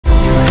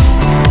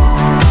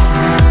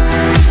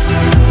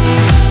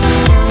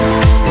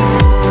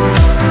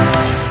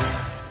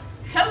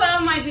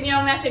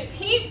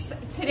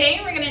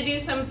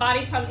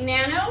Body Pump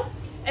Nano.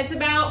 It's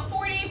about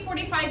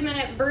 40-45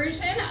 minute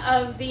version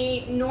of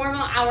the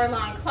normal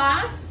hour-long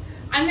class.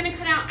 I'm going to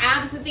cut out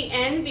abs at the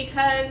end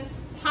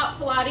because Pop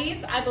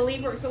Pilates, I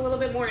believe, works a little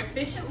bit more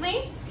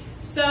efficiently.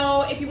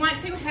 So if you want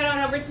to, head on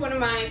over to one of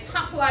my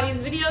Pop Pilates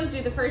videos,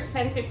 do the first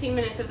 10-15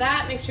 minutes of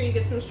that. Make sure you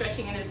get some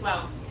stretching in as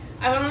well.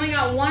 I've only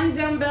got one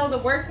dumbbell to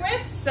work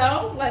with,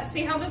 so let's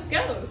see how this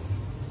goes.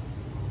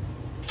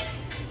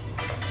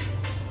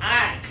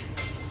 Alright,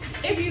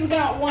 if you've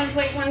got one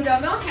plate, one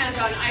dumbbell, hands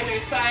on either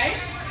side,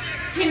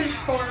 hinge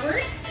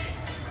forward,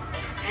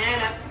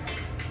 and up.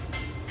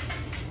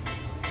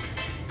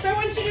 So I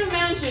want you to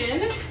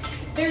imagine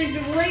there's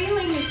a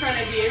railing in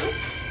front of you,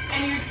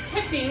 and you're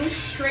tipping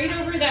straight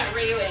over that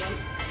railing.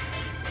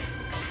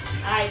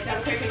 Alright,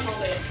 down quick and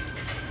hold it.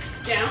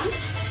 Down,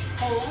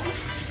 hold,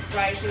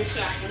 rise and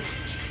shine.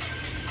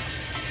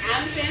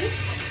 Abs in.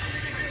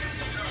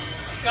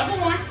 Couple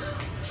more.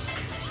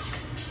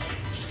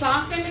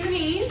 Soften the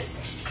knees.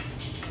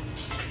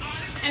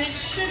 And it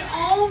should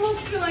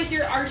almost feel like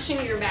you're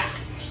arching your back.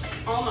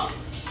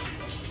 Almost.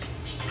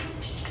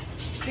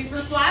 Super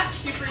flat,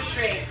 super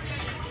straight.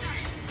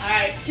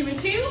 Alright, 2 and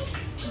 2.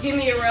 Give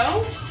me a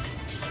row.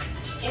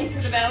 Into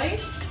the belly.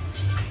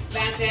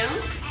 Back down.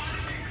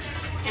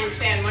 And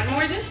stand. One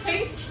more this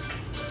pace.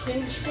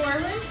 Hinge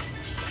forward.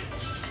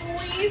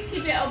 Squeeze.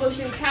 Keep the elbows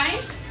in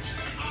tight.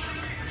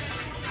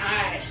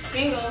 Alright,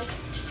 singles.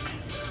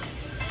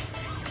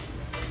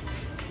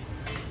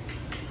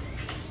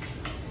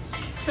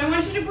 So I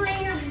want you to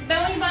bring your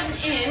belly button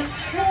in,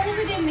 hold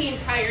it in the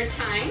entire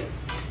time,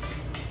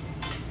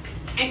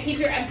 and keep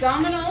your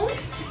abdominals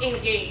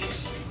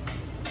engaged.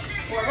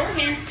 Forward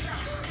here.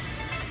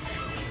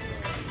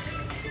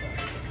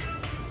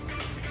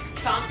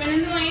 Soften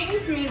in the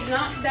legs, means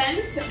not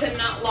bent, but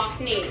not locked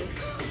knees.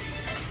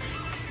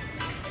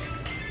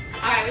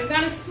 Alright, we've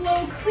got a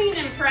slow, clean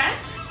and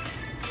press.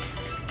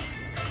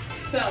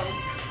 So,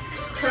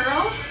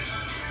 curl,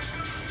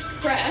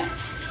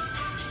 press,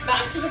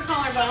 back to the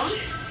collarbone,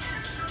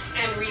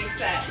 and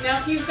reset. Now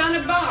if you've got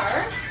a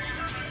bar,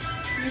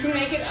 you can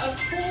make it a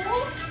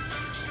full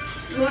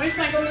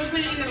motorcycle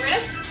movement in the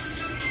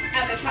wrists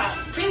at the top.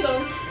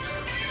 Singles.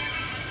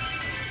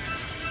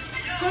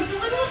 So it's a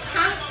little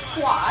half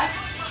squat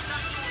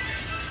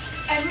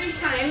every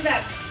time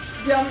that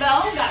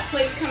dumbbell, that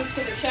plate comes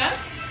to the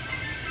chest.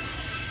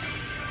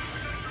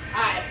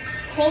 Alright,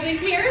 hold it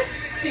here,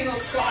 single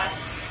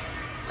squats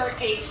for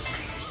 8,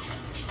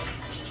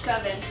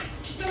 7.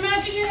 So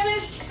imagine you're gonna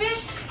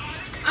sit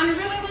on a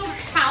really little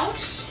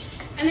couch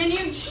and then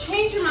you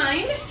change your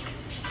mind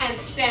and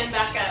stand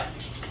back up.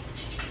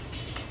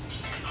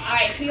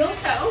 Alright, heel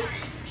toe,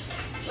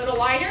 a little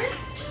wider,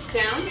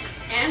 down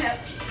and up.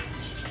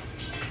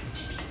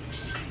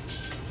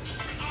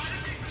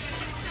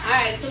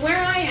 Alright, so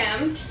where I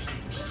am,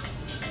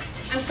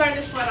 I'm starting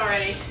to sweat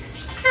already.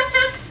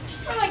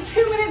 We're like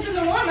 2 minutes in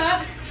the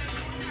warm-up.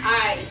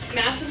 Alright,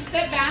 massive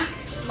step back,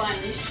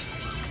 lunge.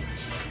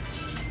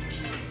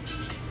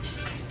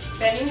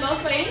 Bending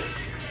both legs,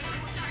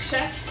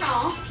 chest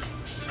tall.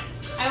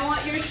 I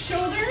want your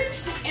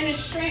shoulders in a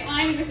straight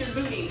line with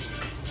your booty.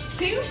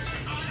 2,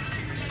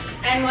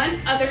 and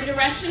 1, other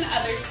direction,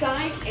 other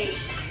side, 8,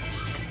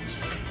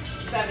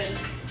 7.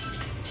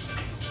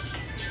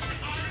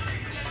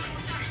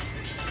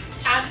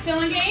 Abs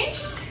still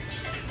engaged?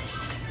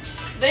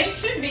 They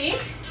should be.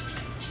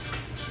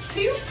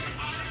 2,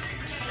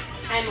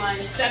 and 1,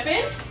 step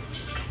in.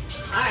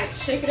 Alright,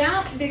 shake it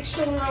out, big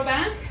shoulder roll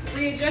back,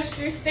 readjust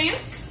your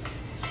stance.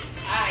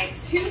 Alright,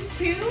 2,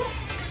 2,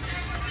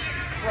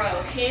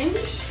 row,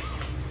 hinge,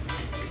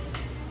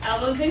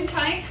 elbows in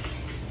tight,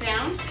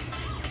 down,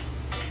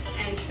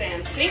 and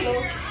stand.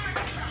 Singles.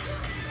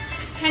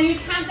 Can you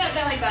tap that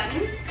belly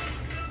button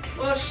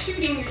while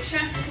shooting your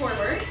chest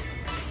forward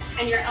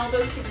and your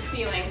elbows to the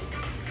ceiling?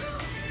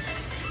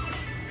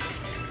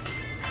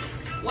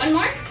 One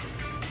more.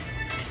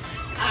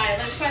 Alright,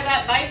 let's try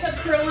that bicep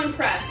curl and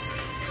press.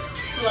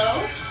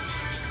 Slow,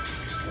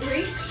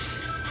 reach,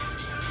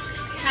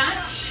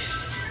 catch,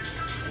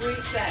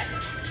 reset,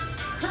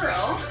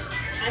 curl,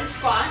 and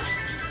squat,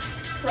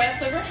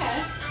 press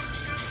overhead,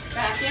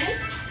 back in,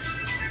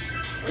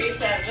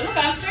 reset, a little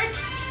faster.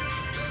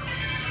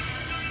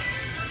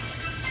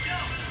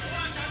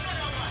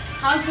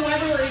 How's the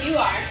weather where you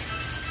are?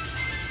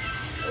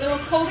 A little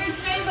colder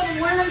today, a little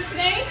warmer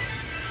today?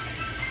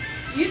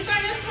 You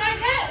starting to sweat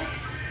yet?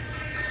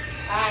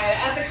 Alright,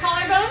 at the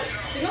collarbone,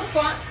 single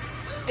squats,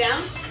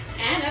 down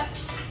and up.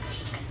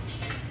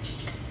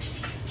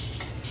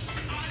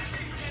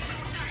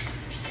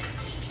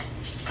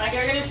 Like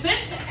you're gonna sit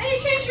and you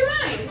change your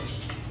mind.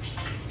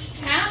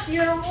 Tap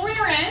your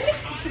rear end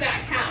to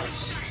that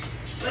couch.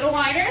 A little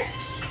wider,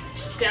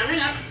 down and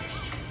up.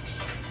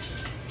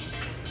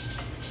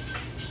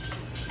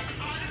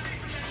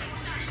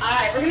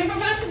 Alright, we're gonna go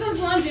back to those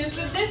lunges,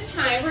 but this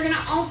time we're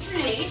gonna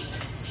alternate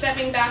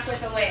stepping back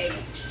with a leg.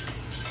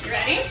 You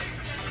ready?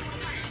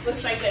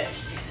 Looks like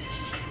this.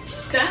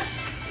 Step,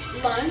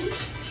 lunge,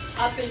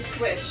 up and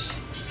switch.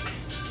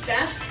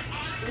 Step,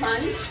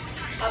 lunge,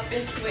 up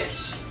and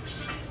switch.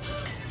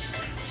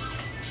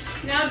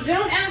 Now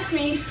don't ask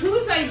me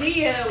whose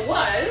idea it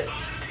was.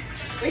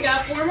 We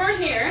got 4 more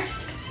here.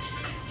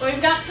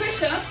 We've got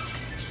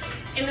push-ups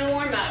in the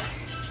warm-up.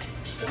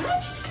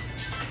 What?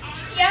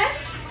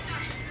 Yes.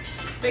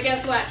 But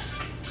guess what?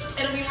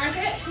 It'll be worth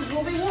it because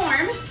we'll be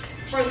warm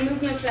for the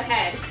movements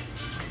ahead.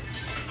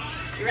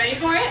 You ready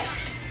for it?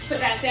 Put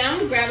that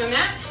down, grab a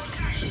mat.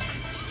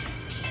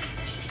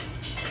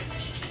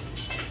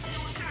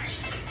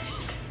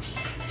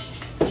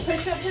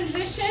 Push-up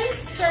position,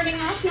 starting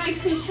off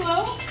nice and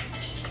slow.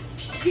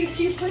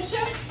 2-2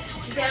 push-up,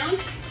 down,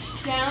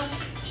 down,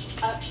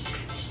 up,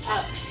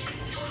 up.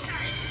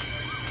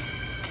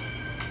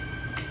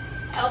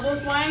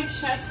 Elbows wide,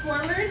 chest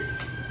forward.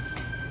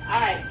 All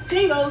right,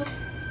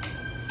 singles.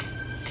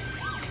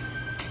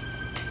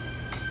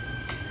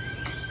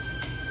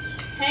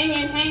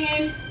 Hanging,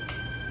 hanging.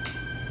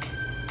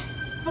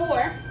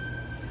 4,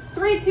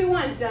 3, 2,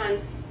 1,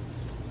 done.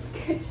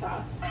 Good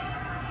job.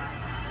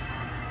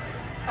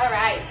 All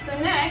right, so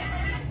next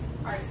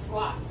are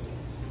squats.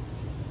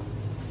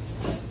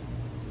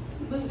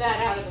 Move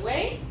that out of the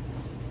way.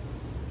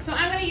 So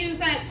I'm gonna use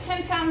that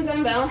 10-pound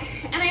dumbbell,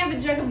 and I have a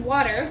jug of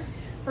water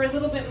for a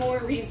little bit more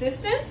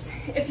resistance.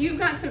 If you've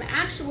got some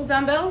actual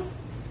dumbbells,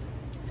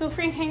 feel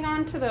free to hang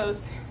on to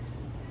those.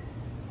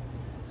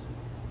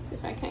 See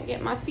if I can't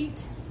get my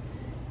feet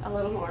a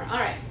little more. All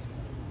right,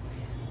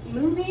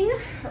 moving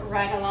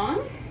right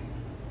along.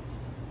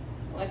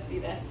 Let's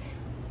do this.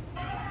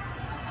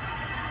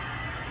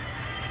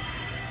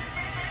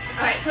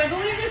 All right, so I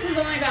believe this is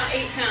only about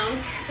 8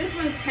 pounds. This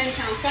one's 10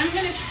 pounds, so I'm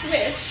gonna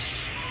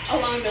switch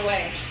along the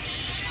way.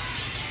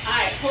 All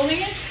right,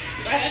 holding it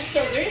right at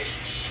shoulders,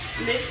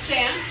 mid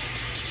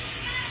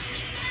stance.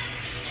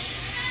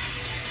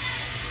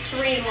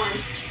 3 and 1.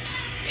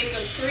 It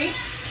goes 3,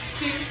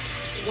 2,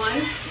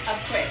 1,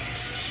 up quick.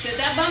 Sit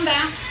that bum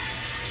back.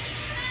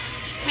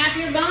 Tap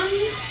your bum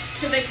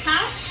to the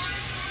couch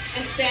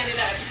and stand it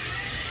up.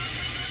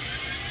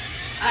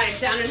 All right,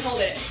 down and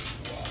hold it.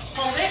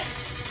 Hold it.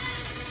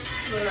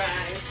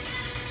 Rise.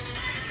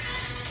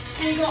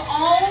 And you go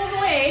all the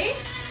way,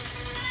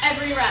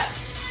 every rep.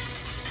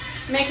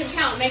 Make them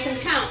count, make them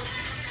count.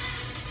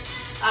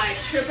 All right,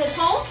 triple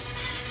pulse.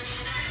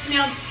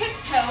 Now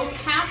tiptoe,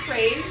 calf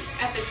raise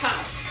at the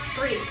top.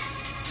 3,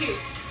 2,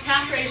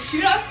 calf raise,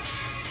 shoot up,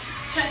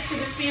 chest to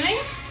the ceiling.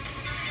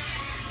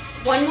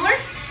 1 more.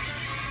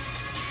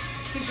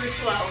 Super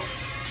slow.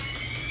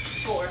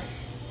 4,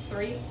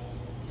 3,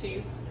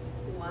 2,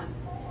 1,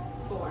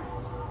 4.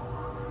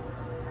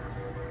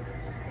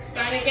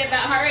 Starting to get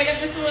that heart rate up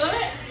just a little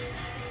bit.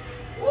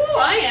 Woo,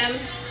 I am.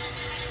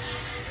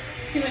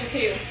 2 and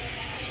 2.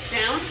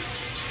 Down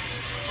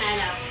and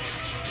up.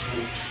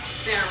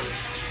 Down.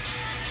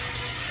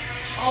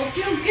 All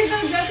feels good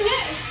though, doesn't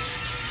it?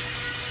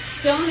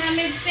 Still in that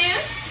mid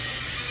stance.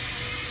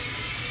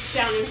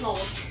 Down and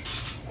hold.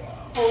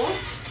 Hold.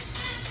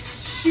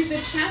 Shoot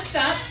the chest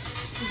up.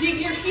 Dig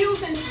your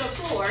heels into the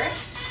floor.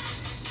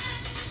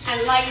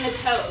 And lighten the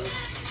toes.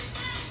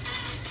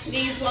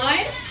 Knees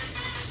wide.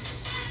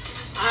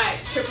 All right,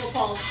 triple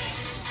pulse.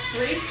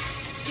 3,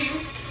 2,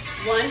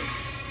 1,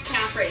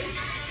 calf raise.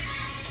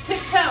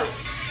 Tiptoe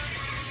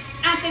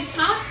at the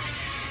top,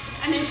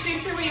 and then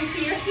shift your way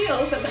into your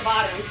heels at the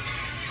bottom.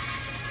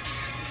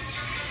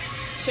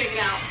 Shake it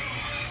out.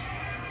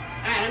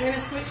 All right, I'm gonna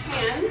switch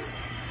hands.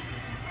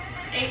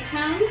 8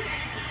 pounds,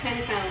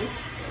 10 pounds.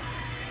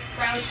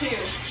 Round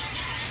 2.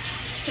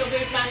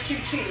 Shoulders back to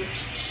 2,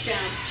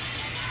 down.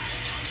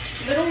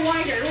 Little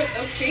wider with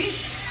those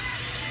feet.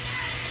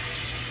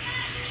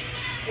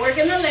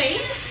 Working the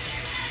legs.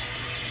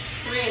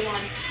 3 and 1.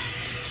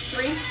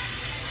 3, 2,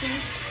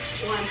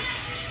 1.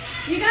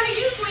 You gotta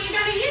use what you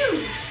gotta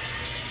use.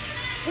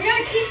 We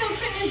gotta keep those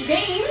fitness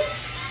gains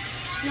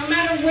no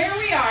matter where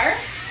we are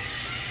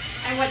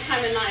and what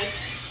time in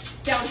life.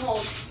 Down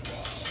hold.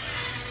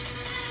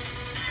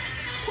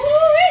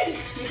 Woo-wee!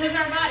 Because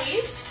our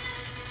bodies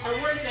are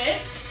worth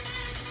it.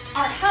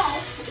 Our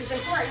health is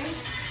important.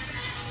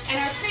 And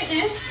our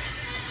fitness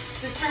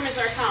determines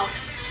our health.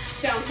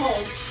 Down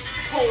hold.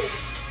 Hold.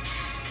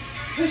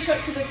 Push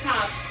up to the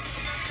top.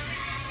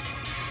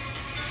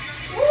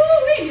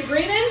 Woo-wee, you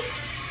breathing?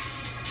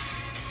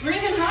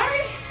 Breathing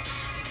hard?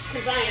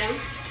 Because I am.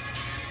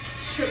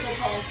 Triple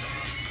pulse.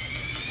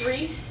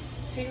 3,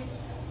 2,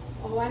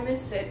 oh, I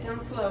missed it.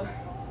 Down slow.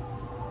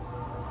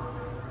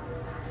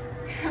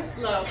 Up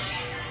slow.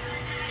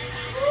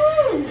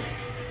 Woo!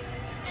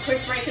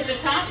 Quick break at the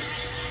top.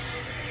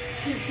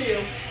 2,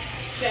 2.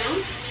 Down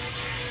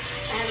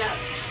and up.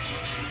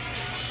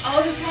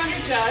 All this water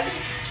jug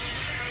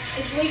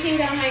is leaking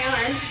down my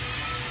arm.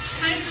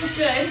 Kind of feels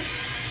good,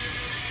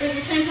 but at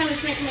the same time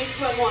it's making me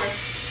sweat more.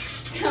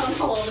 Down,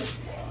 hold,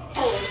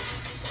 hold.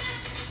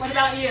 What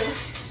about you?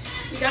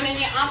 You got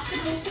any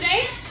obstacles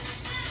today?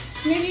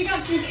 Maybe you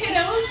got some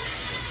kiddos,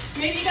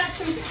 maybe you got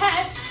some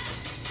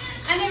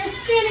pets, and they're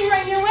standing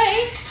right in your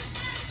way.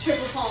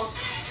 Triple pulse,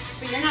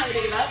 but you're not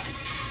gonna give up.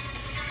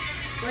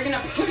 We're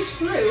gonna push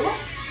through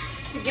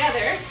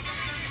together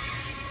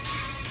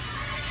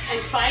and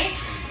fight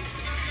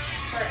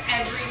for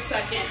every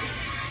second.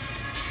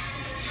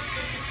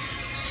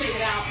 shake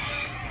it out.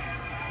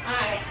 All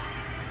right.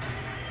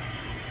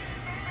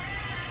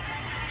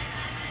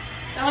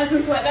 That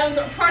wasn't sweat. That was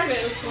part of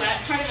it was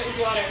sweat. Part of it was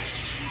water.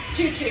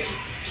 2-2.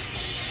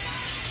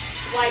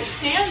 Light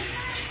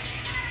stance.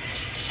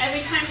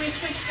 Every time we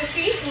switch the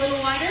feet, a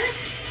little wider.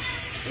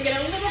 We get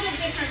a little bit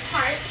different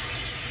part.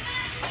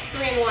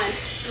 3 and 1.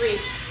 3,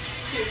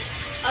 2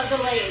 of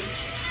the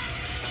legs,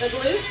 the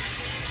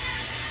glutes,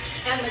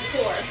 and the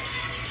core.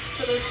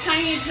 So those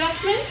tiny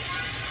adjustments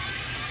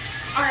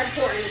are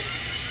important.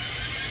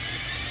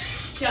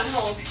 Jump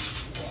hold.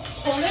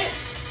 Hold it.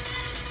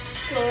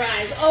 Slow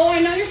rise. Oh, I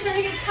know you're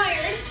starting to get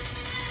tired,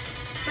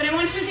 but I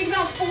want you to think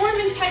about form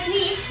and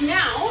technique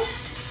now,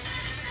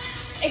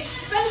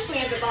 especially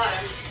at the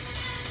bottom.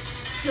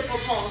 Triple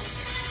pulse.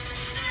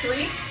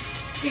 3,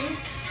 2,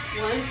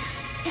 1.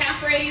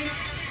 Calf raise.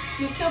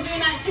 You still doing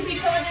that tippy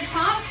toe at the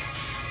top?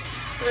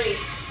 3.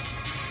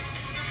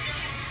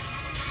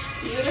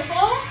 Beautiful.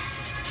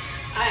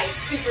 All right,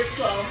 super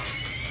slow.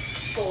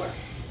 4,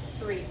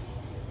 3,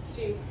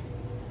 2,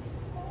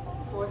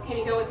 4. Can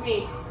you go with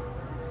me?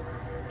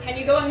 Can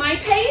you go at my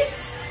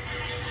pace?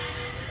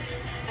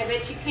 I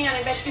bet you can.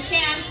 I bet you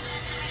can.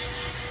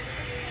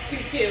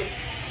 2-2.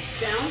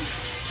 Down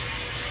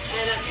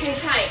and up. Hang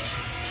tight.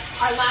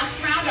 Our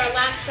last round, our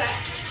last set.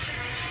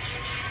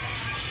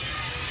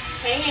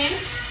 Hang in.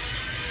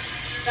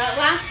 That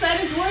last set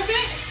is worth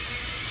it.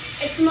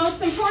 It's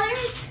most important.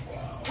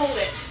 Hold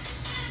it.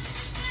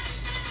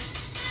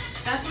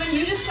 That's when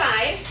you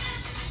decide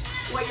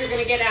what you're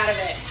going to get out of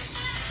it.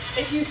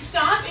 If you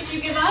stop, if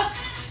you give up,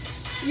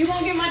 you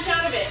won't get much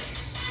out of it.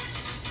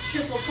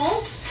 Triple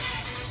pulse.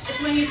 It's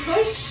when you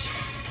push,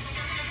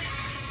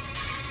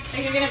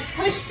 and you're going to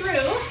push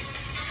through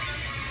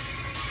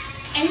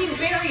any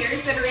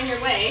barriers that are in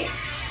your way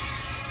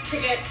to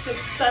get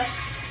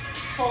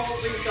successful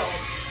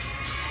results.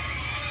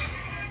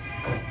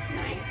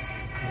 Nice.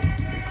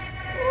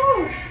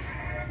 Woo.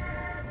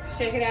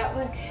 Shake it out,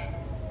 look.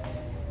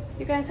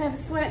 You guys have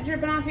sweat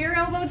dripping off your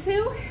elbow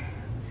too?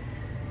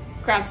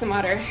 Grab some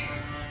water.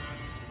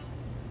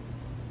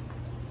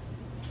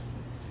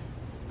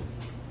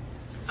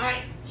 All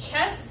right,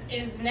 chest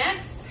is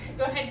next.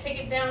 Go ahead, take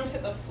it down to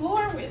the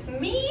floor with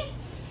me.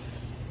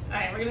 All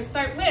right, we're gonna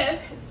start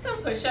with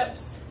some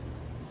push-ups.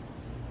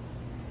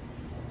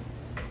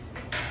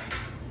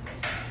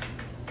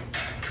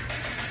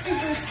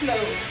 Super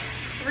slow.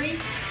 3,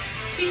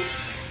 2,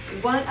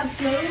 1. Up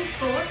slow.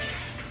 4,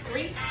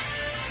 3,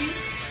 2,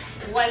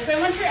 1. So I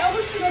want your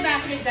elbows to go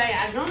back in a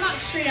diagonal, not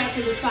straight out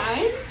to the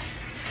sides.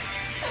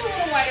 A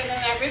little wider than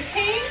that rib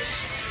cage.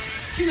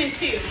 2 and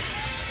 2.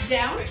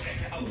 Down,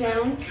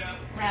 down,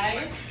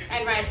 rise,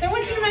 and rise. So I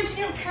want you to imagine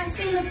you're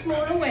pressing the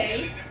floor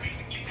away,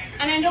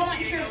 and I don't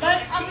want your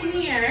butt up in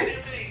the air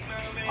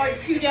or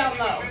too down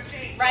low.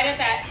 Right at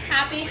that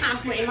happy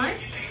halfway mark.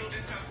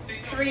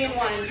 3 and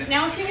 1.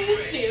 Now if you need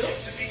to,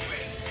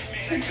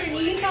 put your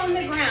knees on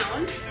the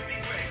ground.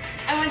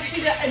 I want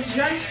you to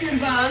adjust your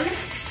bum,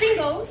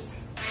 singles,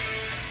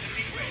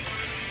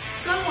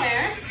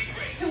 somewhere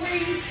to where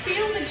you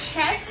feel the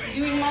chest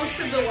doing most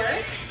of the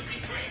work.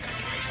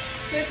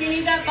 So if you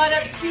need that butt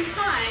up too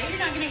high, you're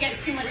not going to get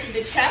too much of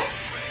the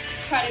chest.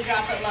 Try to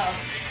drop it low.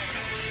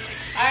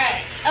 All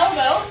right,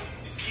 elbow,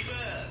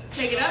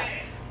 take it up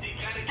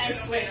and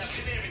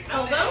switch.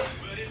 Elbow,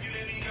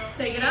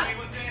 take it up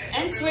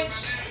and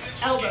switch.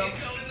 Elbow.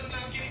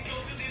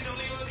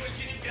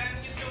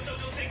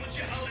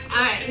 All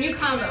right, new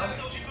combo.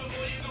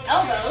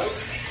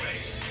 Elbows.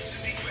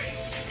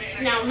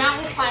 Now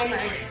mountain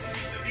climbers,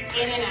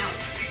 in and out.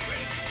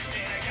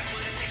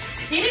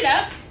 Speed it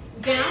up,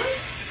 down,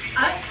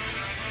 up,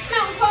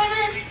 mountain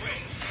climber,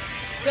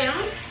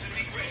 down,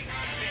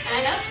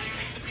 and up.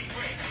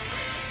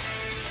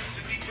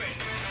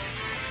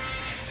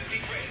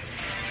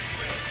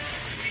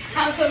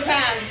 How's those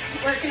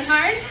abs? Working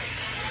hard?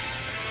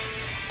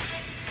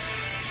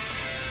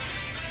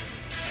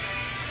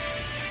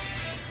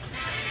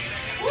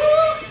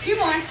 Woo! 2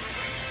 more.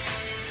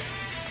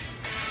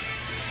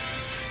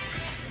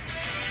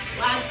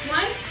 Last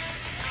one.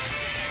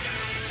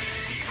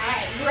 All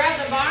right, grab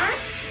the bar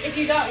if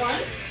you got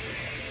one.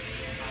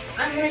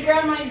 I'm gonna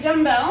grab my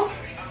dumbbell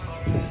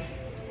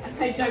and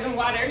my jug of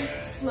water.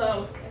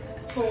 Slow.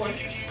 4,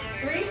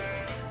 3,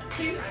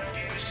 2,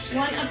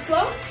 1. Up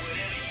slow.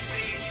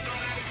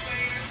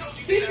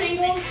 2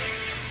 singles.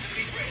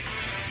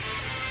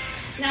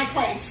 Now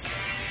pulse.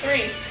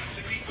 3,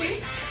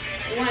 2,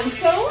 1.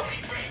 So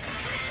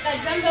that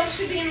dumbbell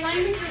should be in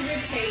line with your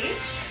rib cage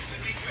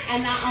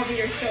and not over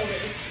your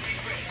shoulders.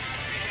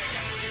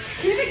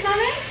 Keep it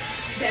coming.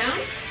 Down,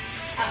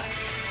 up.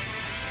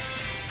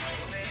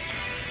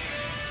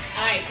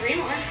 All right, 3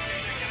 more.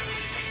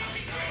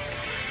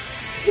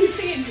 You can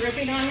see it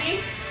dripping on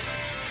me.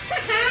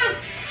 All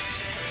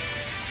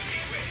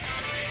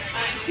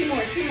right, 2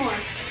 more, 2 more.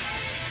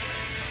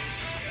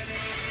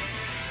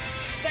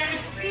 Start to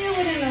feel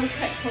it in those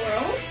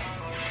pectorals.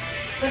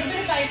 A little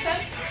bit of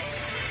bicep,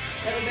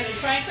 a little bit of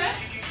tricep.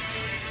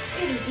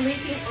 It is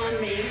leaking on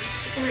me.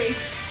 3,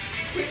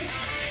 2,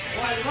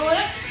 1. Roll it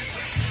up.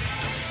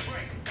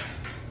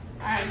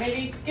 right,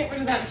 maybe get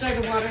rid of that jug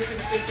of water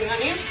that's leaking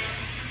on you.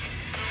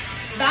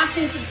 Back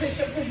into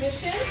push-up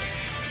position.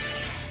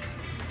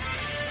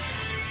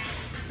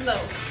 Slow.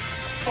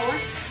 4,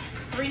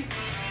 3,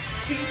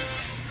 2,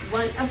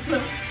 1, up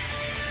slow.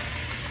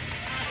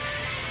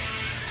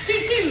 2,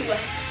 2.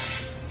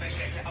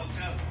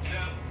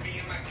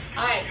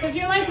 All right, so if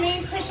you're like me,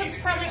 push-ups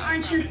probably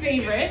aren't your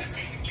favorite.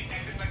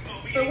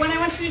 But what I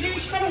want you to do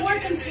is try to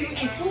work into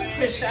a full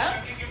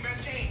push-up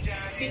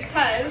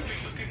because,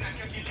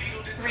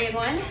 3,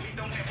 1,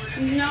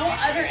 no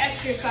other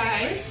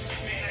exercise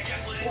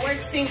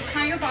works the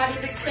entire body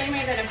the same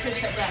way that a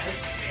push-up does.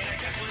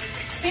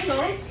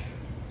 Singles,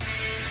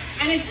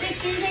 and it's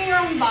just using your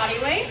own body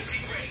weight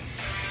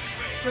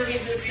for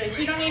resistance.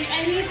 You don't need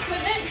any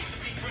equipment.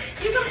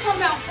 You can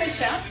pump out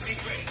push-ups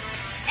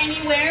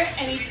anywhere,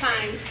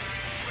 anytime.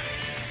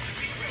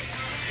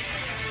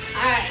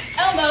 All right,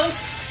 elbows.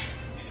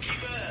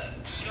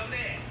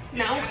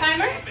 Mountain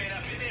climber.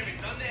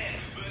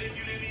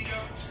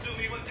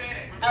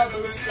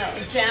 Elbows slow.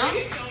 Down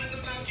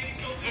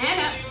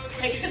and up.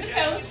 Take it to the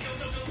toes.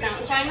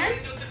 Mountain climber.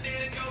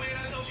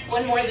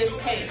 One more this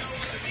pace.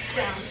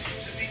 Down.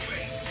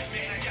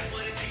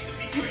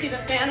 You see the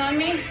fan on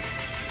me?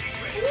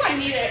 Ooh, I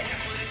need it.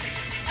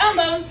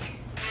 Elbows.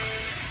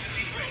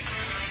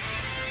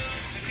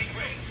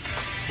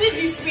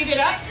 Did you speed it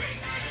up?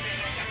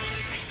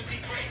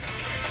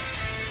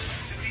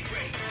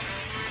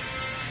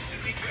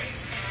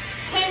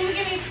 Can you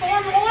give me 4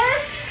 more?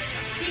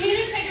 Do you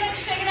need to take it up,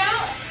 shake it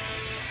out?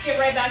 Get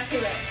right back to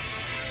it.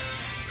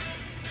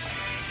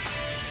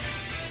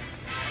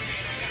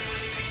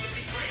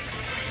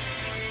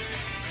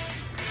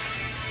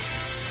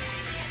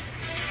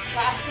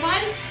 Last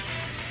one.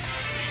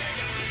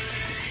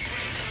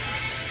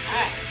 All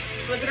right,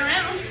 flip it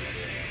around.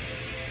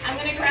 I'm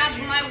gonna grab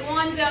my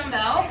 1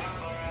 dumbbell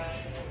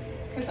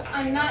because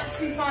I'm not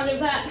too fond of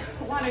that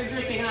water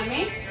dripping on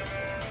me.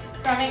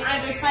 Grabbing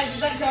either side of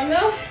that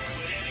dumbbell.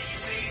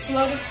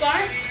 Slow to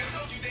start.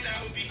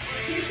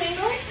 2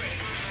 singles.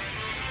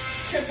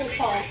 Triple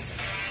pulse.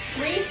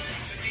 3,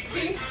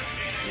 2,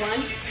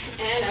 1,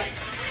 and up.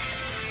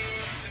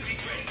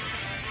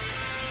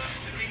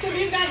 So if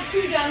you've got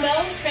 2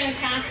 dumbbells,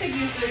 fantastic.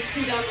 Use those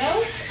 2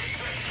 dumbbells.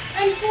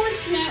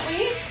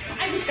 Unfortunately,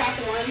 I just got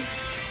the 1.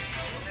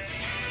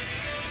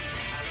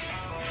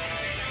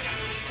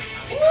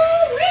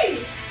 Woo-wee!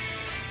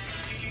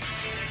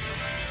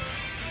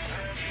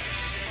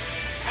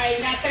 All right,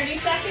 you got 30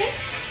 seconds.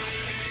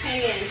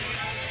 Hang in.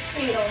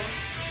 Single.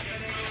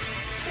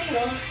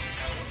 Single.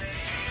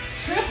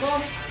 Triple.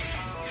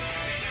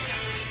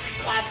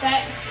 Last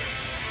set.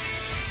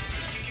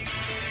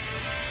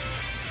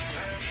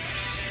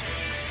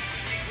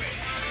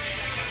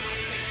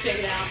 Shake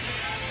it out.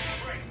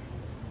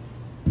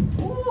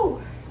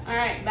 Woo. All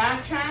right,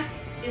 backtrack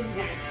is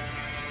next.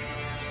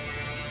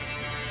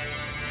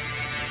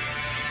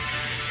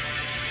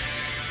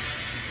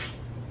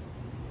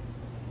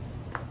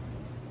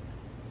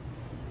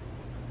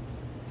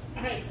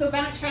 All right, so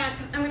backtrack,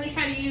 I'm gonna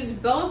try to use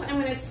both. I'm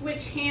gonna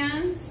switch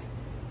hands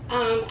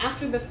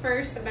after the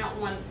first about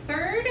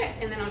 1/3,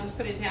 and then I'll just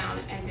put it down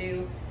and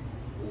do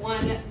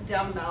 1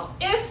 dumbbell.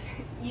 If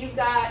you've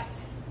got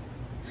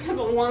kind of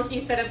a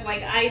wonky setup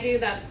like I do,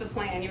 that's the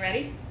plan. You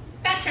ready?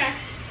 Backtrack.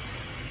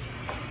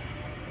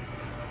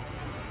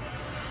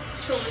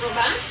 Shoulder roll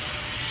back.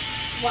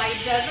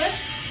 Wide deadlift.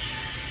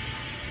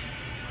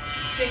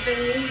 Dig the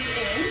knees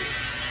in,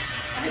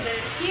 or the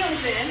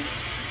heels in.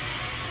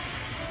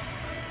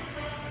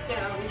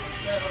 Down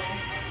slow.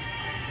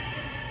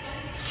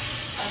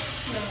 Up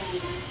slow.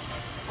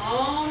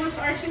 Almost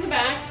arching the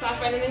back. Soft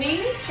bend in the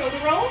knees. Shoulder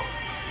roll.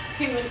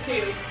 2 and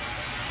 2.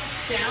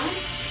 Down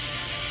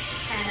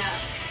and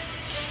up.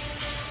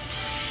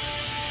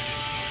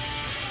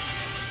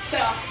 So,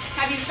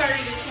 have you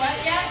started to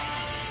sweat yet?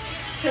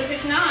 Because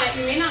if not,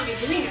 you may not be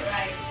doing it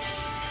right.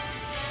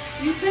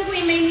 You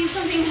simply may need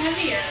something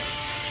heavier.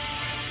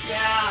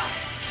 Yeah.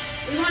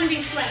 We want to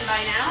be sweating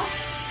by now.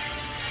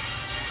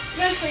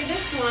 Especially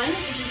this one,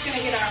 which is going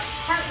to get our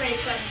heart rate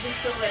up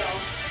just a little.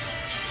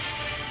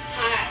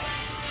 Alright,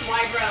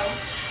 wide row.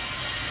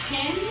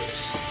 Hinge,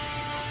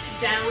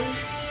 down,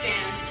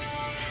 stand.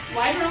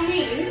 Wide row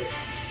means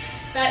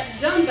that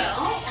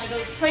dumbbell, or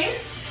those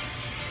plates,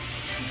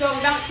 go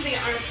about to the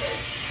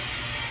armpits.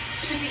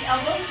 Should be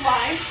elbows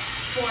wide.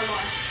 4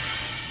 more.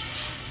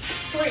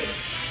 3,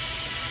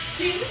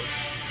 2,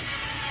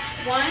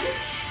 1.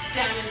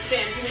 Down and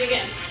stand. Do it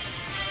again.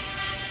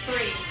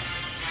 3,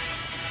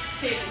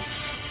 2,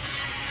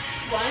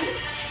 1.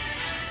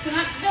 So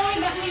that belly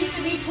button needs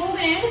to be pulled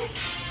in.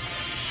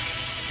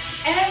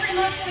 Every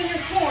muscle in your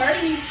core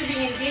needs to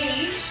be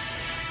engaged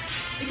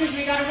because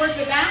we got to work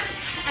the back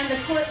and the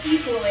core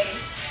equally.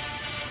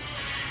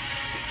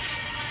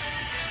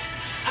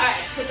 All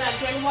right, put that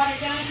jug of water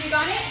down if you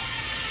got it.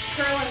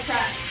 Curl and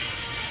press.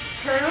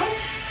 Curl,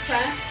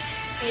 press,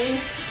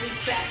 in,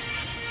 reset.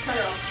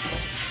 Curl.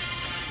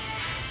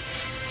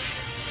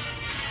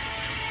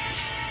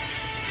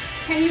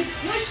 Can you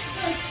push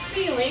the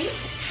ceiling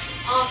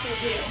off of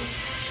you?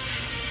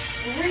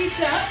 Reach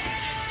up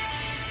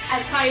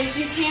as high as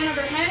you can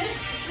overhead.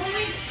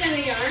 Fully extend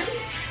the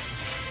arms.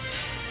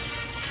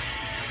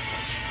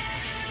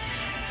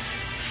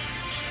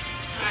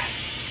 All right.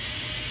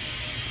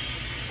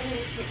 I'm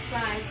going to switch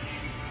sides.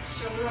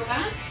 Shoulder roll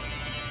back.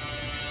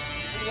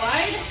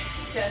 Wide.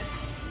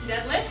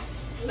 Deadlift.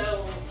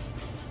 Slow.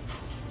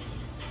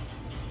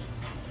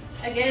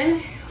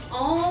 Again,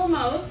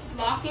 almost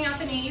locking out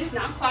the knees.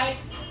 Not quite.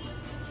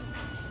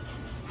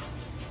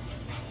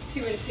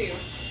 2 and 2.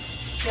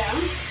 Down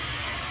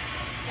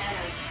and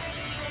up.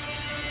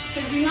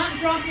 So do not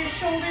drop your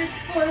shoulders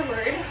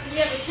forward. We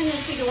have a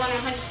tendency to want to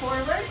hunch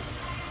forward.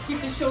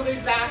 Keep the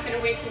shoulders back and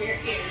away from your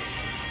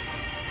ears.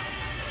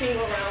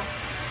 Single row.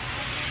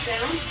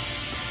 Down.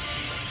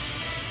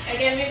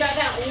 Again, we've got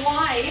that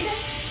wide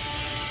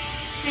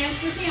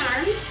stance with the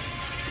arms.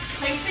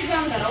 Place your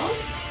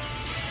dumbbells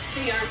to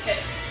the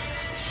armpits.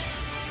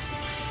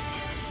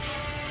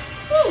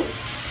 Woo!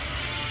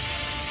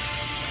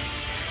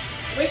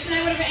 Wishing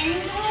I would have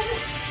angled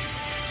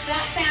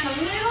that fan a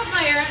little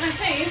higher at my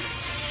face.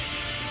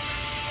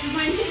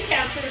 My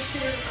kneecaps are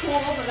sure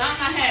cool, but not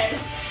my head.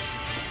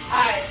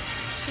 All right,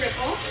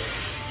 triple.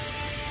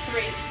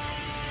 3,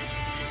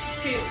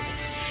 2,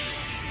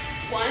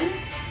 1.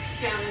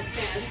 Down and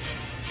stand.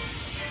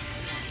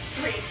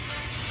 3,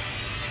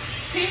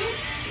 2,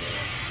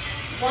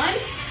 1.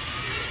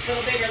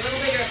 Little bigger, little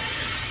bigger.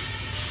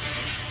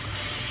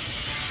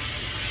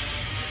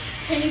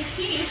 Can you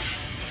keep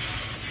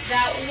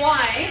that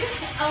wide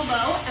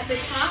elbow at the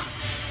top?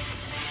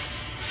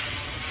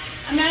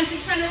 Imagine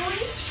you're trying to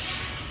reach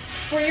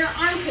for your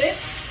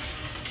armpits.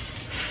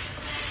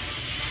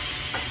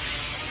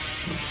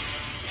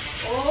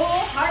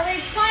 Oh, heart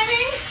rate's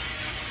climbing.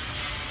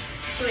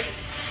 3,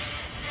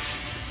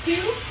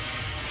 2,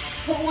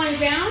 put one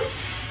down,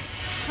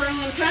 curl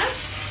and press,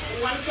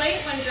 one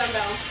plate, one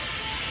dumbbell.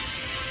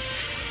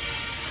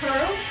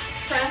 Curl,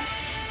 press,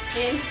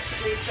 and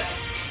reset.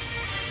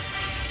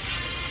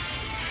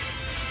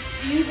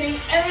 Using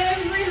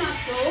every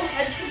muscle,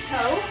 head to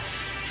toe,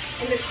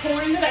 and the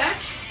core in the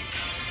back,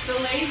 the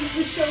legs,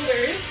 the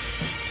shoulders,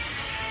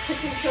 to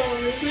control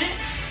the movement.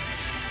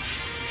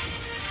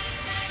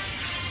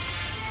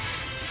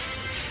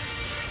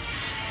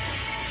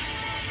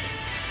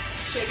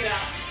 Shake it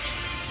out.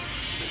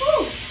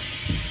 Woo!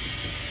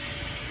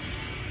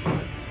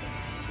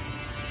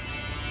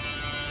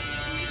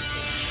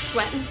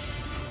 Sweating?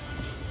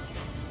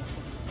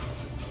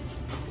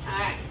 All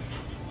right.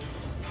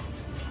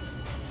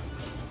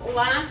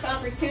 Last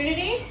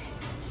opportunity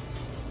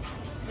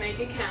to make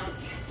it count.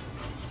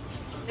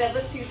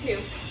 Deadlift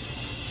 2-2.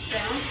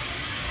 Down.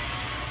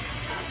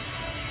 Up.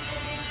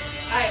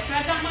 All right, so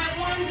I've got my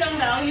one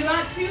dumbbell. You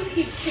got 2,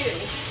 keep 2.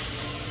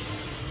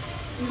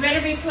 You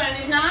better be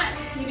sweating. If not,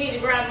 you need to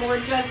grab more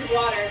jugs of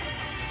water.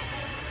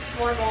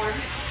 More.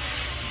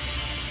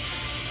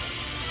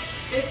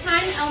 This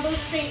time, elbows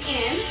stay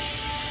in.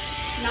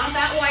 Not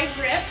that wide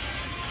grip.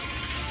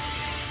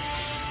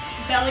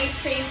 Belly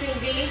stays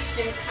engaged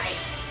and tight.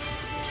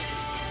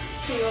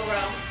 Single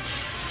row.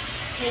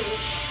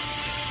 Hinge.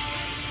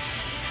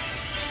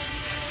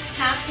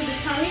 Tap to the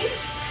tummy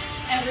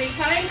every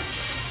time.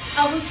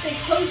 Elbows stay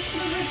close to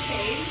the rib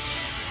cage.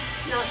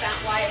 Not that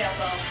wide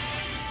elbow.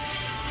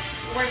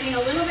 Working a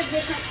little bit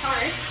different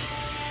parts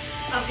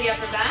of the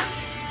upper back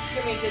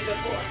than we did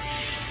before.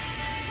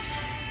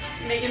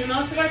 Making the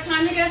most of our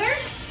time together.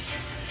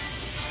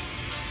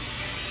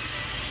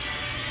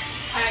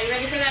 All right, you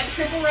ready for that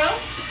triple row?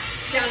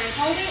 Down and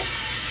hold it.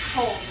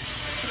 Hold.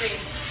 3,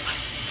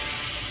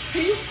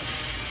 2,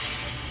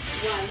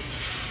 1.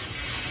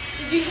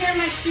 Did you hear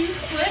my shoes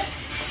slip?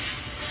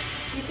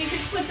 You think it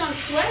slipped on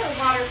sweat or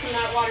water from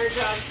that water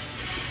jug?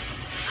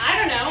 I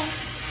don't know.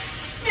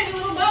 Maybe a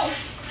little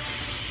both.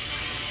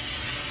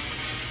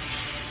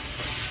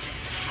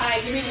 All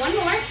right, give me one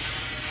more,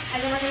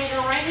 and then we're going to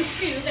go right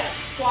into that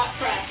squat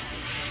press.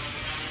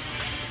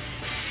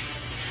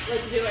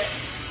 Let's do it.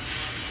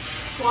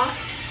 Squat,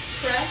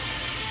 press,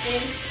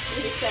 and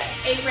reset.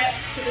 8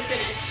 reps to the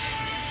finish.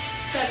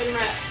 7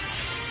 reps.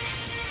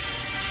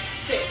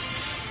 6.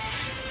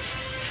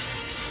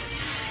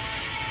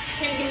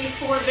 Can you give me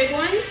 4 big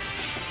ones?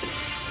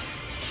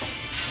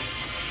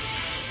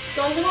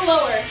 Go a little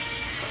lower.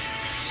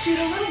 Shoot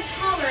a little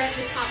taller at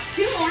the top.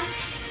 2 more.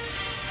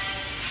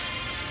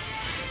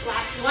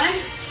 Last one.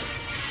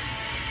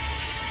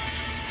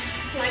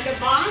 Like a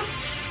boss.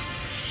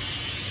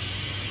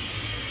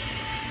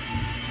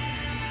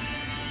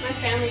 My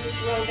family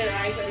just rolled their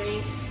eyes at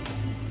me.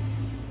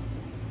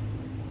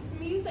 This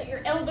means that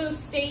your elbows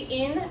stay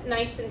in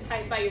nice and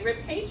tight by your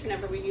rib cage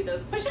whenever we do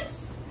those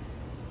push-ups.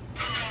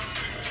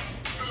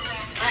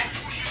 All right.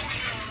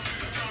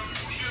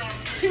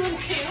 2 and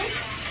 2.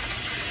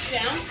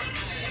 Down.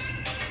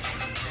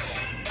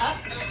 Up.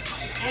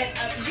 And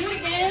up. Do it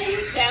again.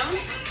 Down.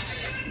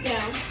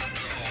 Down,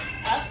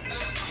 up,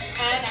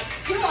 and up.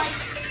 2 more.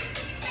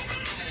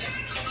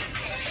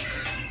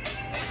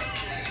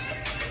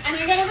 And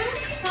you got a little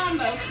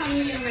combo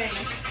coming in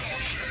ready.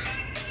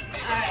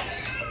 All right,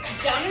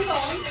 down and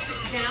hold,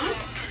 down,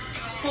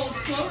 hold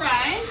slow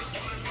rise.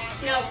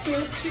 Now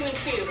smooth 2 and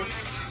 2.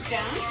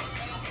 Down.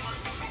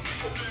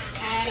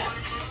 And up.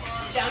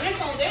 Down and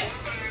hold it.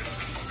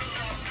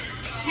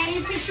 Can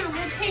you push your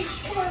ribcage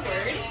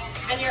forward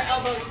and your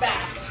elbows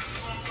back?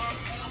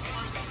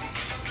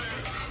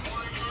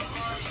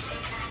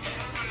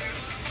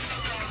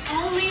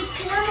 Only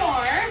 4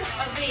 more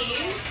of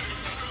these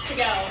to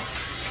go.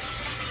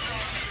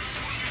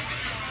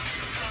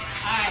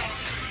 Alright,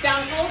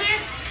 down, hold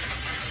it,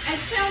 and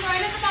still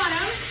right at the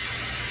bottom.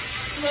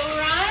 Slow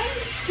rise,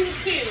 2,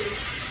 2.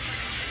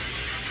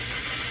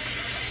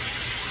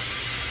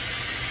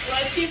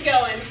 Let's keep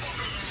going.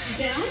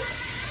 Down,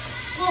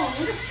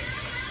 hold,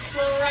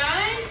 slow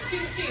rise, 2,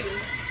 2.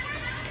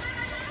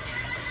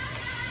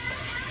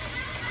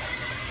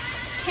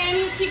 Can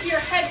you keep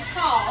your head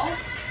tall,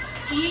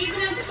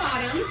 even at the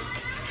bottom,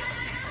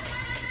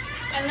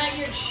 and let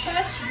your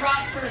chest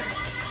drop first?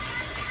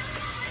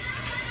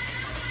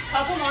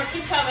 Couple more,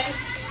 keep coming.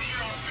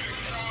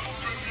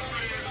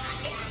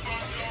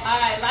 All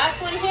right,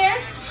 last one here.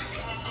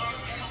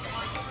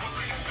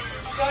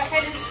 Go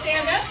ahead and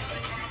stand up.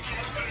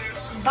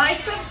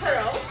 Bicep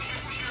curl.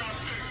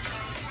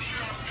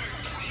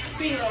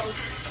 Singles,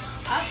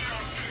 up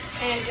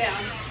and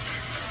down.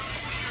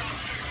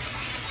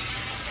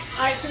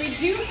 All right, so we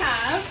do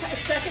have a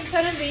second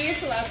set of these,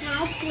 so last one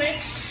I'll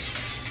switch.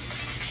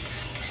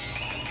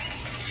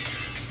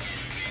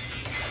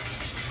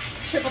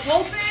 Triple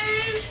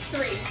pulses,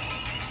 3,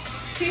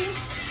 2,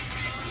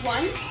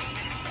 1,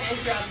 and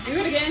drop. Do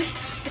it again.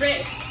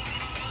 3,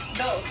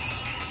 2,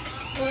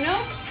 1,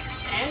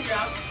 and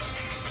drop.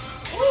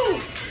 Woo!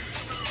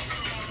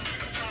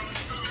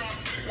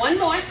 One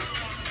more.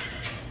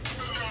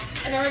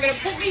 And then we're gonna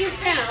put these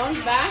down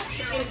back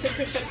into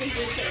push-up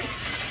position.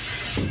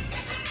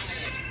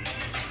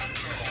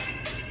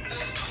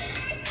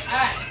 All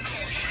right.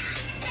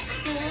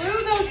 Screw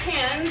those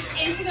hands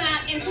into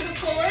the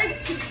floor to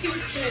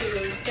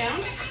smooth. Down,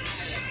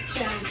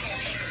 down.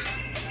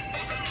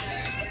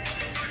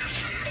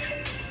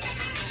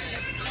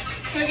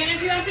 So again,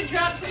 if you have to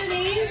drop to the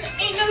knees,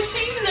 ain't no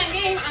shame in that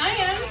game. I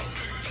am.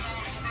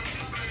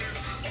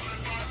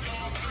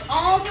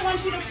 All I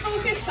want you to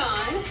focus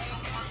on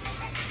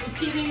is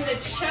keeping the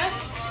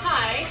chest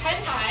high,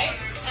 head high,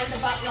 and the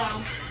butt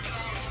low.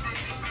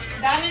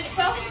 That in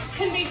itself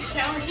can be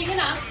challenging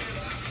enough.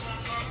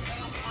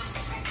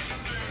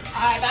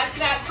 All right, back to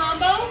that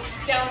combo.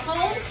 Down,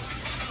 hold.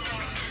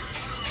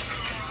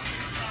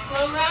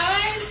 Slow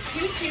rise,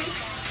 2, 2.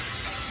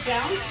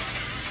 Down.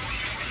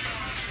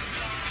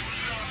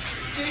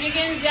 Do it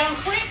again, down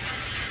quick.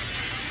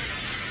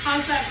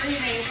 How's that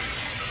breathing?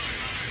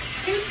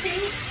 2,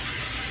 2.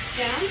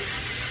 Down.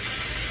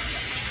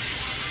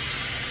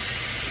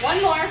 One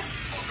more.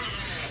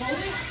 Hold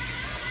it.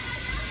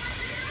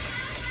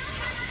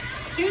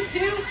 2,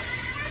 2.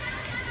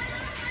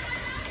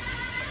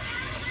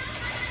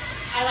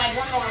 I like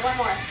one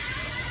more.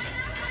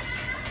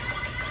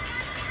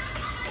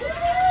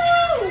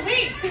 Woo!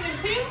 Wait, 2 and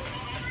 2.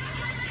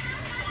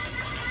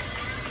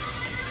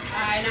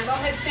 All right, now go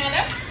ahead, stand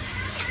up.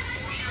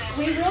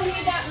 We will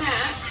need that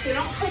mat, so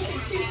don't push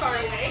it too far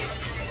away.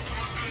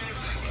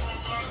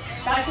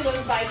 Back to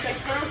those bicep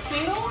curl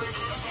singles.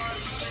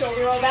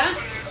 Shoulder roll back,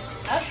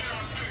 up,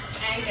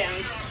 and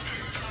down.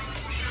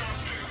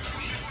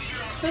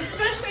 So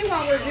especially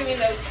while we're doing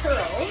those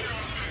curls,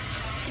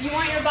 you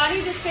want your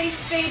body to stay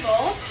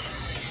stable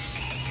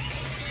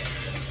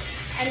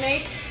and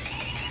make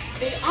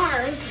the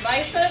arms,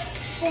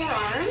 biceps,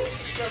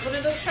 forearms, go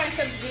to those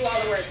triceps, do all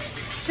the work.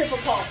 Triple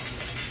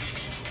pulse.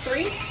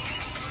 3,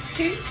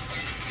 2,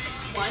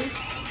 1,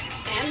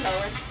 and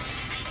lower.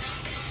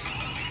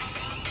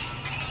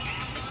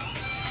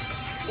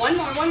 One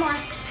more.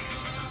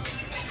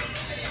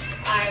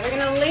 All right, we're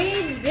gonna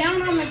lay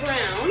down on the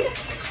ground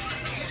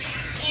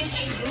in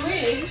a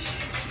bridge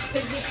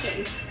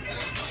position.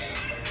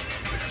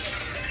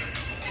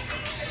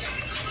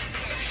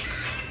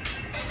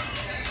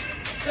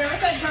 Start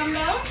with that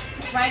dumbbell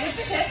right at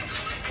the hips.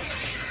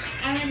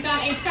 And we've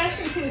got a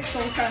press into a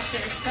skull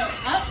crusher. So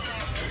up,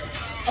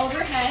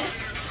 overhead,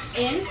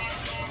 in,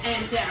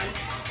 and down.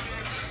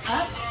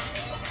 Up,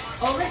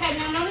 overhead.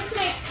 Now notice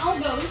my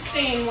elbows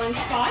stay in one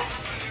spot.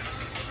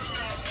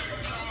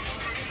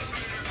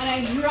 And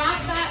I drop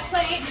that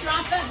plate,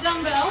 drop that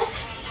dumbbell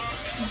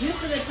just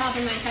to the top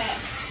of my head.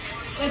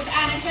 Let's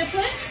add a hip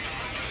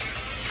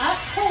lift. Up,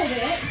 hold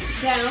it,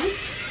 down,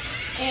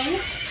 in,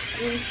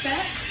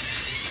 reset.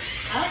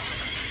 Up,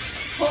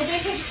 hold the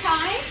hips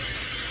high.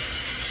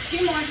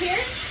 2 more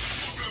here.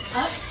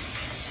 Up,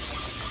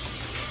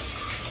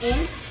 in,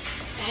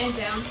 and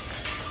down.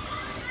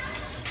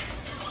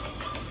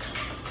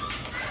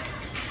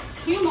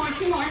 2 more.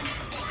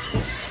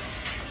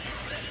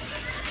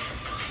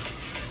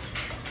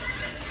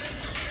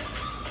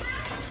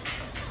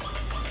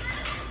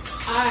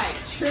 All right,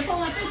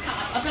 triple at the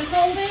top. Up and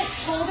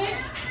hold it.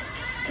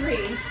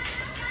 3,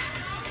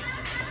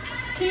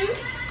 2,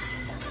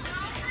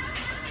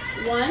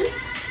 1,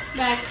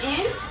 back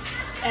in,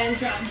 and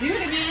drop. Do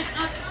it again,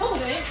 up,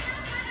 hold it.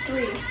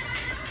 3,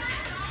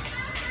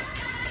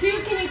 2,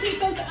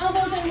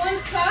 elbows in one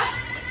spot.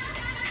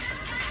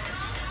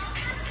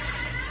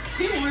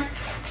 2 more.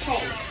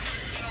 Hold.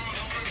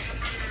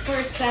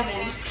 For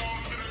 7.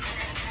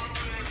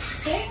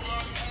 6.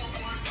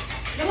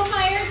 A little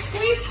higher.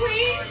 Squeeze,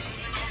 squeeze.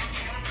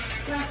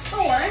 Last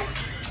 4.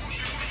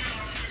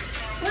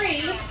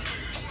 3.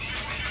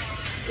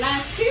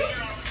 Last 2.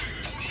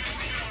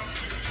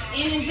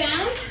 In and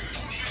down.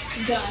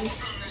 Done.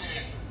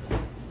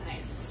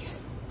 Nice.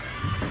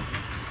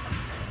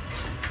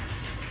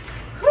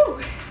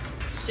 Whew.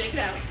 Shake it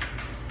out.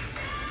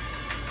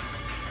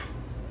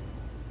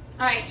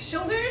 All right,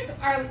 shoulders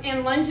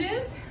and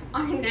lunges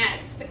are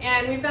next.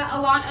 And we've got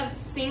a lot of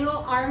single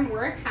arm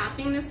work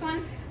happening this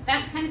one.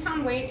 That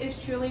 10-pound weight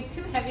is truly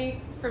too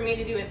heavy for me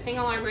to do a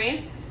single arm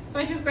raise. So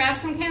I just grabbed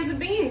some cans of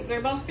beans.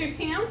 They're both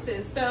 15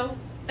 ounces. So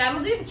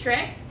that'll do the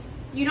trick.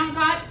 You don't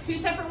got 2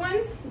 separate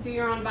ones, do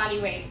your own body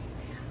weight.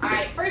 All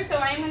right, first though,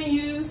 I am gonna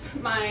use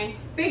my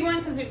big one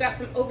because we've got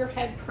some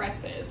overhead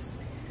presses.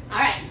 All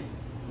right,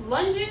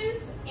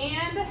 lunges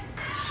and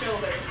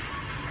shoulders.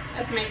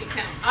 Let's make it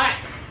count. All right,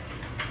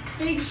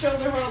 big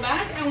shoulder roll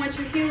back. I want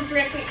your heels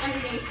directly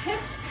underneath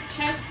hips,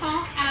 chest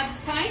tall,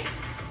 abs tight,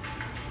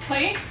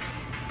 plates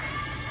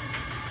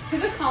to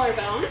the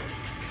collarbone,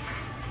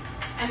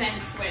 and then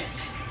switch.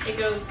 It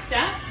goes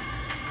step,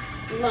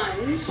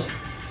 lunge,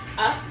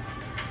 up,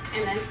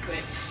 and then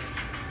switch.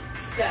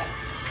 Step.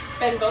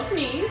 Bend both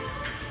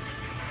knees.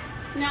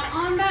 Now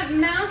on that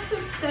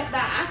massive step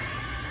back,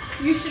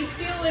 you should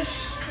feel a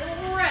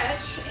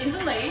stretch in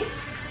the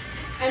legs,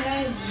 and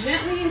then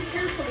gently and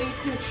carefully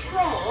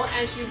control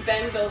as you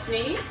bend both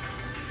knees,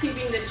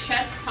 keeping the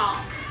chest tall.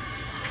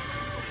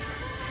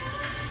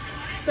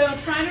 So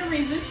try to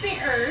resist the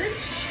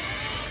urge,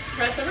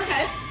 press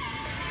overhead,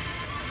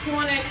 to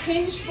want to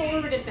hinge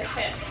forward at the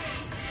hips.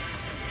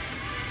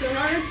 So in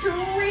order to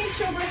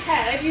reach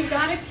overhead, you've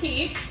got to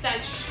keep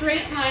that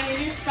straight line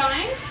in your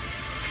spine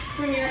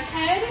from your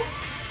head,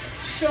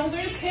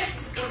 shoulders,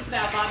 hips, into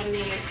that bottom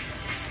knee.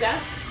 Step,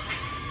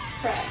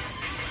 press.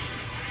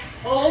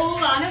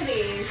 Whole lot of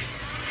these.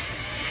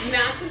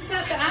 Massive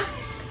step back.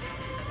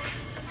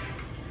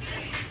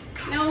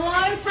 Now a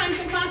lot of times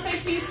in class I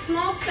see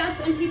small steps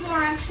and people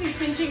are actually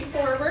hinging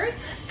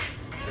forwards.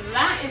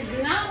 That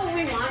is not what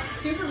we want.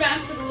 Super bad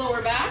for the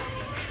lower back.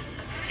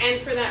 And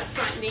for that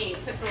front knee,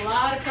 puts a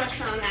lot of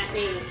pressure on that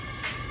knee.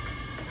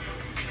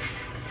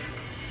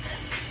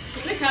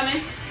 Keep it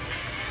coming.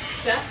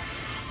 Step,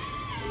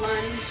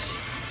 lunge,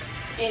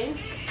 in,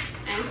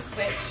 and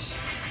switch.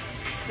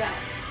 Step.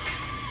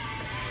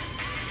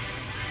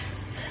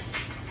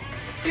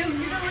 Feels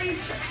good to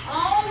reach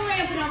all the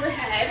way up and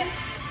overhead,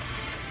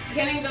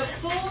 getting the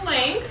full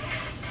length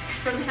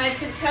from head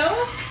to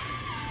toe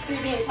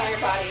through the entire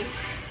body.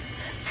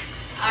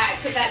 All right,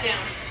 put that down.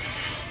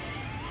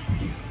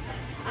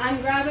 I'm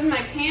grabbing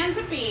my cans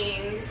of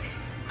beans.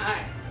 All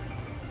right.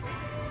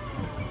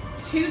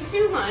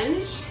 2-2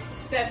 lunge.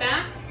 Step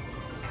back.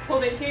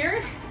 Hold it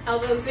here.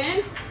 Elbows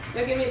in.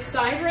 Now give me a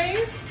side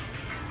raise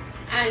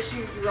as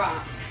you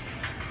drop.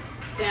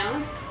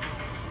 Down,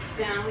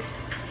 down,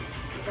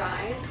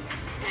 rise,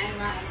 and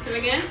rise. So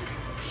again,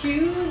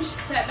 huge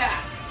step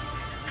back.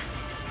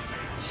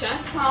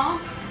 Chest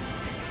tall.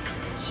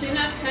 Chin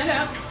up, head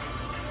up.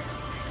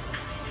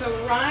 So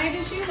ride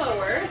as you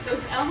lower.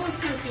 Those elbows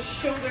come to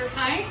shoulder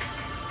height.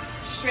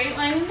 Straight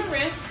line in the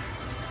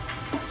wrists.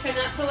 Try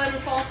not to let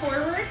them fall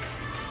forward.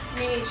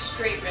 We need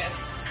straight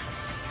wrists.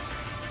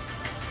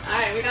 All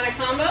right, we got a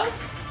combo.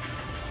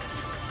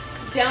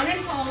 Down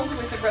and hold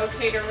with a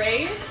rotator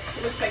raise.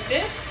 It looks like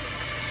this.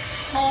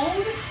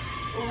 Hold,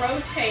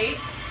 rotate,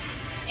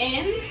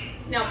 in.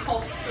 Now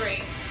pulse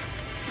 3.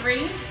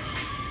 3,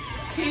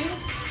 2,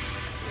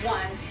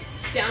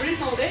 1. Down and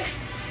hold it.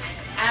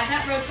 Add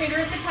that rotator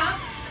at the top.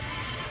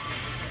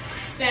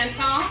 Stand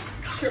tall,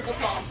 triple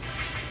pulse.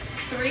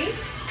 3,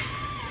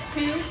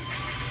 2,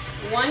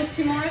 1.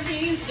 2 more of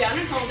these. Down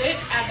and hold it.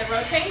 Add the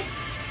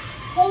rotates.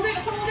 Hold it,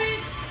 hold it.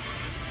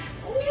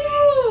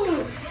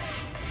 Woo!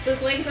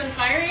 Those legs on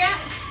fire yet?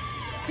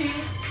 2,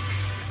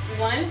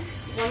 1.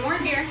 1 more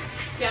here.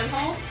 Down,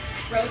 hold,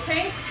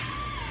 rotate.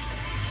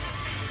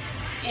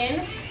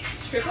 In,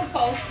 triple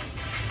pulse.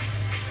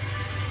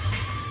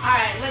 All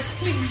right, let's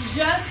keep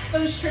just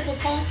those triple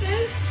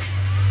pulses.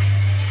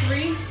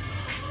 3,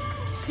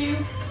 2,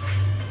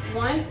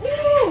 1.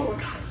 Woo!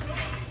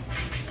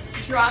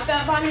 Drop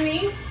that bottom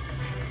knee.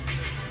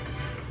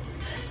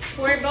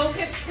 Square both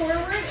hips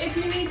forward. If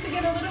you need to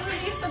get a little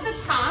release at the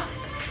top,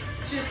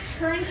 just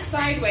turn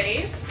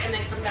sideways and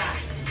then come back.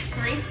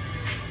 3,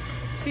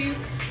 2,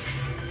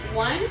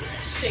 1.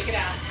 Shake it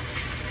out.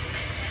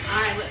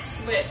 All right,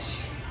 let's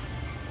switch.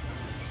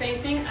 Same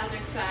thing, other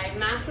side.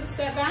 Massive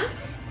step back.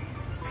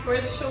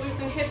 Square the shoulders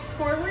and hips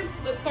forward.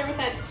 Let's start with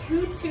that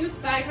 2-2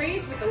 side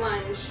raise with the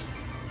lunge.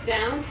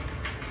 Down,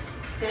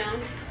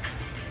 down,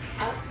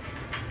 up,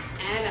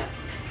 and up.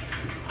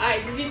 All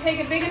right, did you take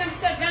a big enough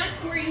step back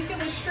to where you feel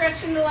a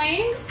stretch in the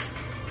legs?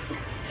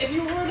 If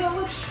you were to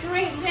look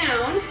straight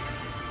down,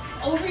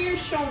 over your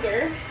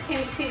shoulder,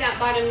 can you see that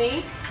bottom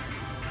knee?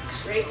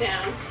 Straight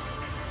down.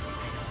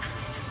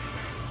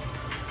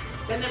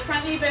 Bend the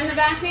front knee, bend the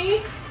back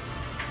knee.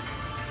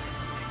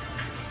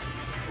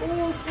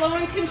 Ooh, slow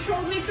and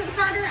controlled makes it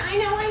harder. I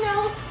know, I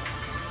know.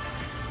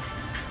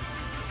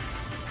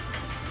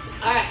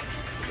 All right,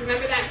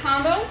 remember that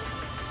combo?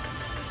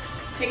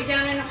 Take it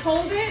down and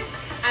hold it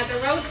as a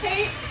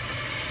rotate.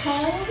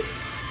 Hold,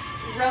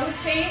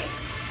 rotate,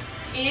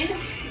 in.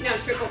 Now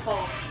triple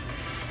pulse.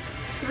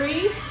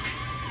 3,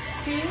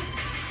 2,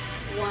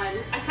 1.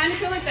 I kind of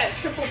feel like that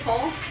triple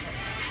pulse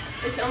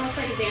is almost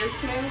like a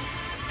dance move.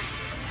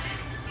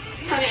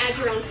 Kind of add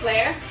your own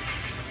flair.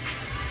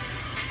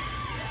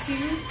 2,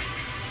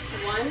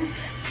 1,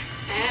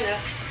 and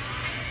up.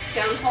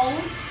 Down,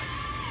 hold,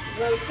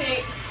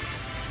 rotate,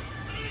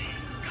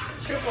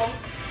 triple.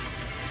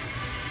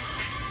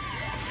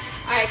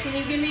 All right, can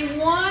you give me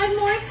one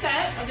more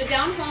set of the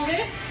down, hold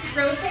it,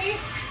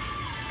 rotate,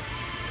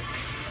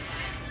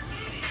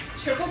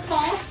 triple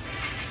pulse,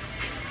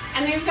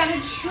 and then we've got a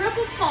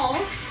triple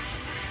pulse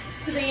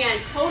to the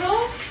end.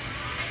 Total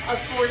of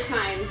 4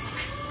 times.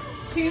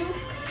 2,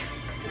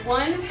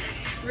 1,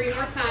 3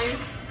 more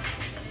times.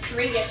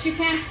 3, yes you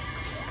can.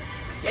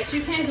 Yes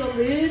you can, go a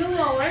little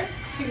lower.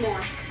 2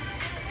 more.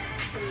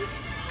 3,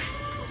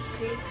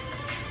 2,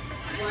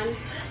 1.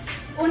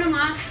 Una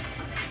más.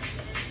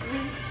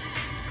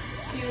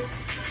 3, 2,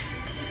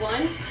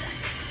 1.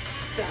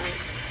 Done.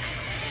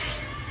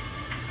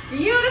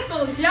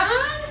 Beautiful,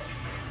 John.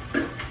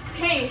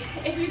 Okay,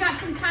 if you got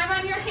some time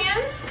on your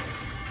hands,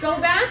 go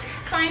back,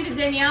 find a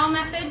Danielle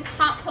method,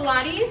 pop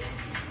Pilates,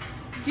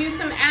 do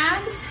some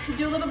abs,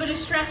 do a little bit of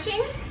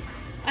stretching.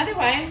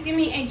 Otherwise, give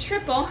me a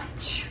triple.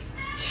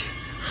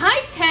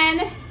 High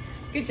 10.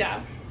 Good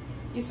job.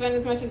 You sweating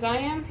as much as I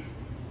am?